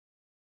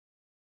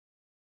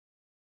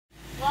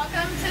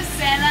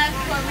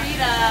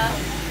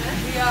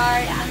are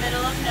in the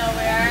middle of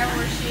nowhere.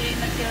 We're shooting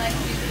the Feelin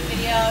music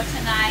video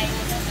tonight.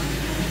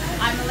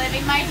 I'm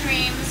living my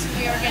dreams.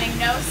 We are getting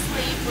no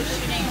sleep. We're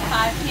shooting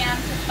 5 p.m.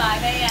 to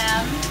 5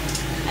 a.m.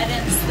 I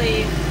didn't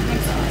sleep. I'm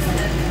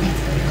exhausted.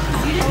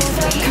 You didn't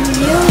sleep?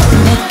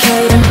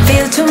 Communicate and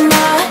feel too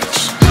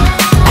much.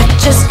 I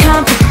just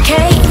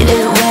complicate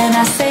it when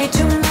I say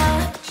too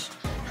much.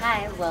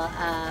 Hi, well,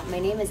 my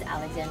name is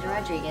Alexandra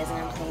Rodriguez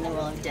and I'm playing the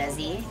role of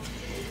Desi.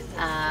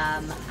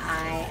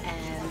 I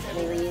am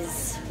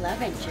Hayley's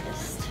love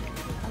interest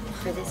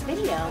for this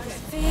video.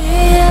 Feelings,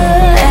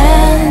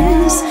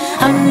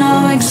 I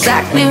know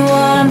exactly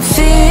what I'm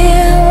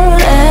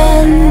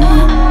feeling.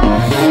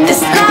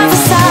 This life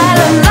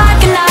asylum,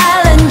 like an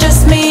island,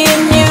 just me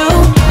and you.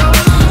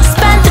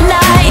 Spent the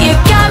night, you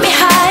got me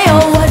high,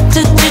 oh what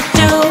did you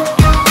do?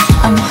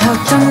 I'm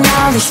hooked on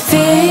all these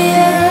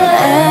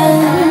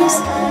feelings.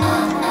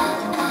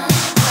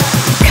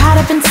 Caught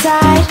up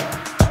inside,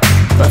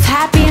 both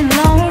happy and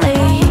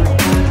lonely.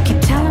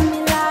 Keep telling me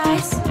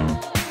lies.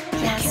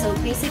 Yeah, so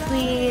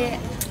basically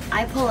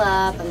I pull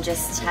up, I'm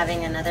just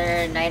having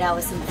another night out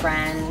with some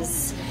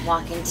friends,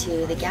 walk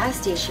into the gas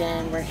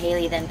station where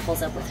Hayley then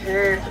pulls up with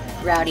her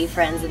rowdy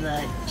friends in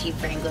the Jeep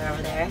Wrangler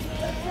over there.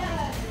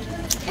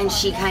 And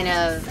she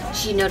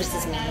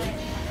notices me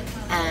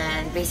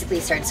and basically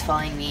starts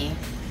following me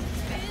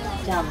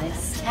down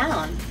this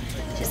town.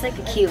 Just like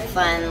a cute,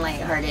 fun,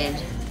 lighthearted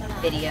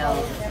video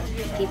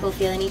of people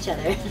feeling each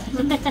other.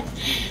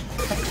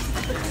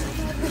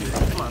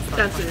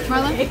 That's it.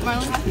 Marlon, you're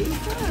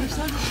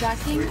so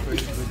distracting. I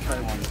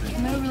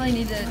don't really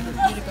need to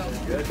go.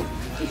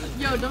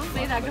 Yo, don't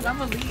say that because I'm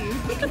gonna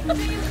leave.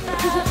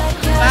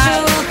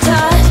 Casual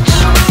touch,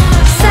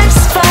 sex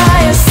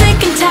fire,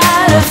 sick and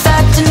tired of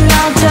acting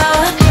all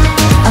tough.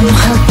 I'm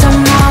hooked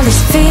on all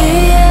these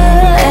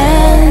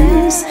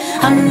feelings.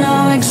 I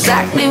know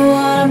exactly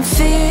what I'm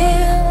feeling.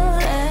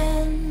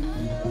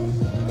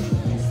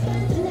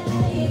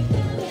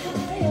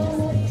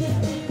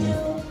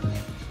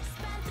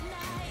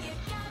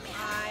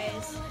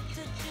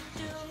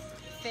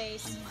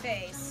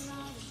 Face.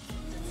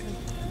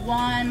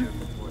 1,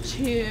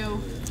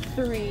 2,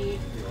 3,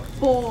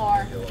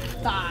 4,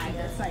 5.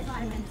 That's like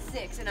 5 and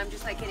 6, and I'm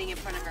just like getting in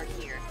front of her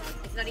here.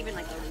 It's not even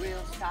like a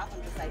real stop.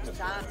 I'm just like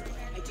stop.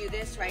 I do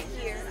this right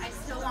here. I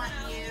still want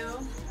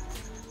you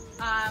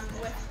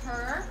with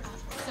her.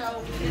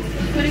 So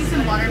putting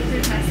some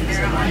waterproof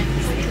mascara on.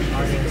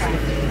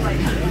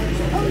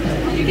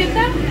 Did you get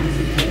that?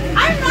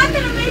 I'm not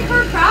gonna make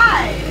her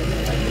cry.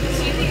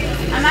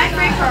 I might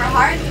break her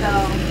heart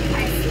though.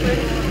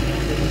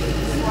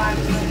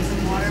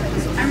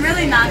 I'm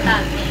really not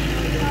that mean.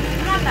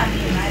 I'm not that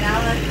mean, right,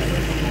 Alex?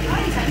 Not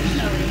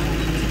intentionally.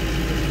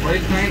 Why are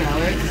you crying,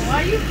 Alex? Why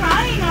are you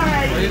crying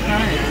already? Why are you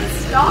crying? You didn't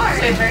start.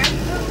 You didn't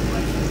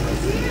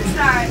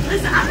start.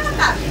 Listen, I'm not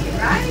that mean,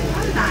 right?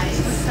 I'm nice.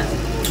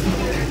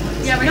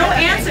 Yeah, but no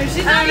answer.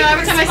 She's not even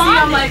every time I see you,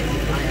 I'm like,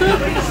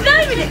 she's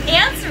not even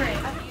answering.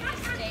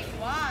 Stay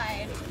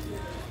wide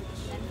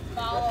and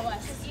follow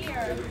us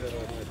here.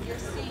 You're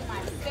seeing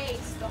my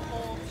face the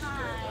whole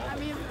time. I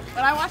mean,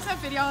 when I watched that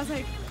video, I was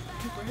like,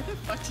 where the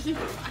fuck did you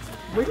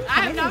find?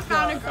 I have not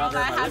found a girl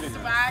that has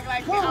swag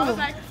like me. I was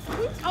like,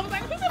 who the fuck?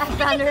 I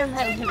found her in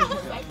my living room.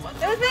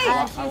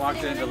 I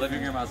walked in the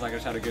living room, I was like, I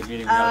just had a good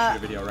meeting, we gotta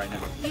shoot a video right now.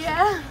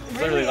 Yeah. It's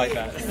literally like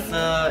that.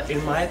 So,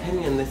 in my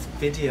opinion, this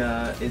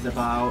video is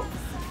about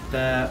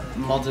the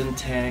modern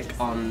take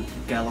on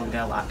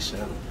girl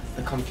action,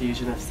 the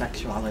confusion of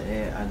sexuality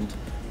and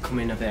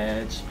coming of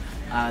age,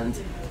 and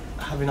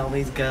having all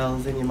these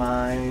girls in your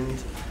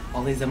mind,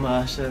 all these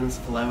emotions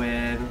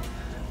flowing,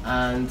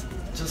 and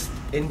just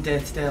in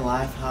day-to-day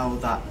life how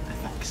that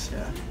affects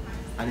you,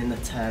 and in the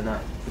turn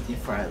up with your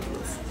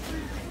friends.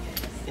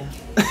 Yeah.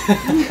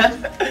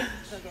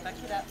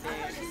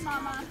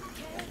 Mama.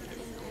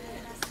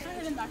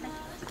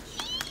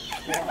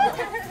 So I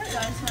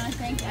just want to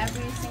thank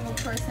every single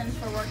person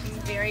for working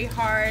very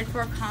hard,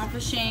 for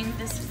accomplishing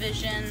this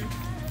vision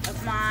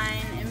of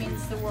mine. It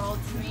means the world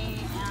to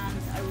me,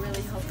 and I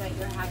really hope that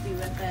you're happy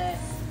with it.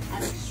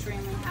 I'm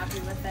extremely happy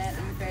with it.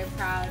 I'm very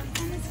proud,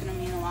 and it's going to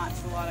mean a lot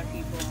to a lot of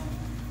people.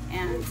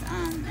 And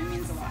it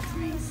means a lot to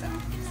me, so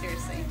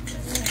seriously,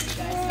 thank you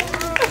guys.